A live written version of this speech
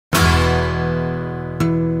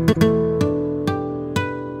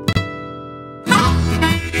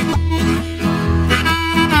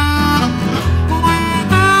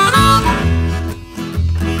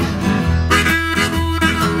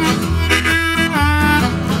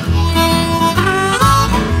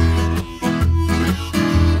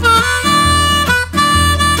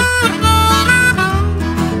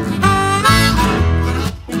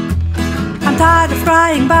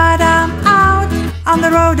on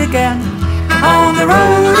the road again, on the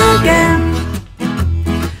road again.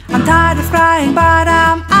 I'm tired of crying, but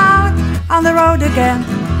I'm out on the road again,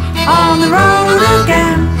 on the road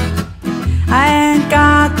again. I ain't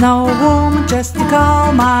got no woman just to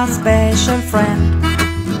call my special friend.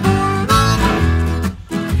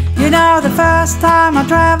 You know the first time I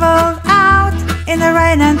traveled out in the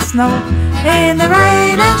rain and snow, in the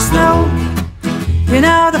rain and snow. You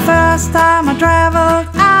know the first time I traveled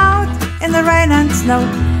out in the rain and snow,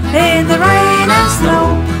 in the rain and snow.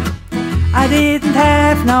 I didn't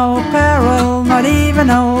have no peril, not even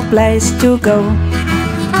no place to go.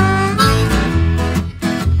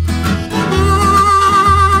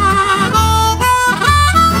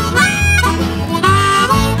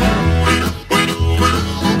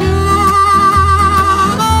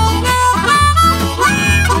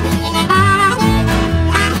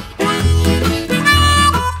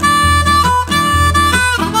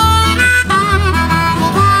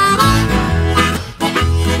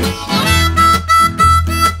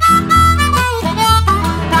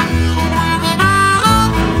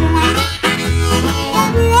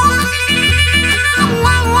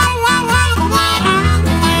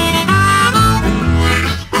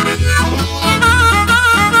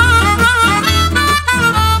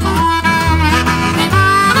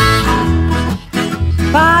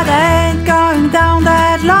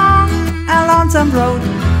 Road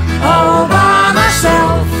all by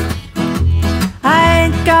myself. I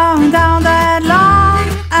ain't going down that long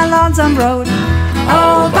and lonesome road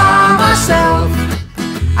all by myself.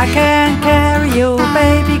 I can't carry you,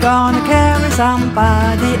 baby, gonna carry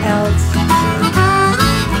somebody else.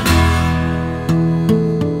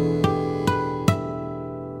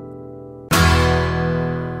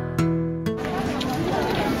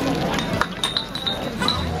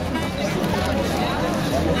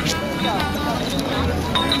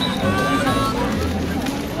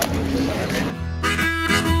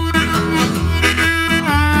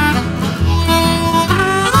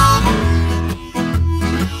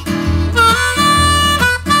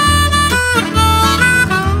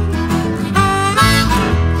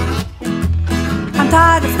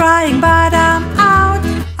 Crying, but I'm out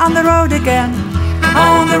on the road again,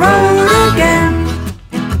 on the road again.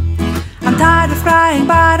 I'm tired of crying,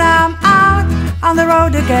 but I'm out on the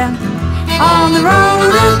road again, on the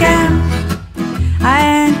road again.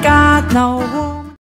 I ain't got no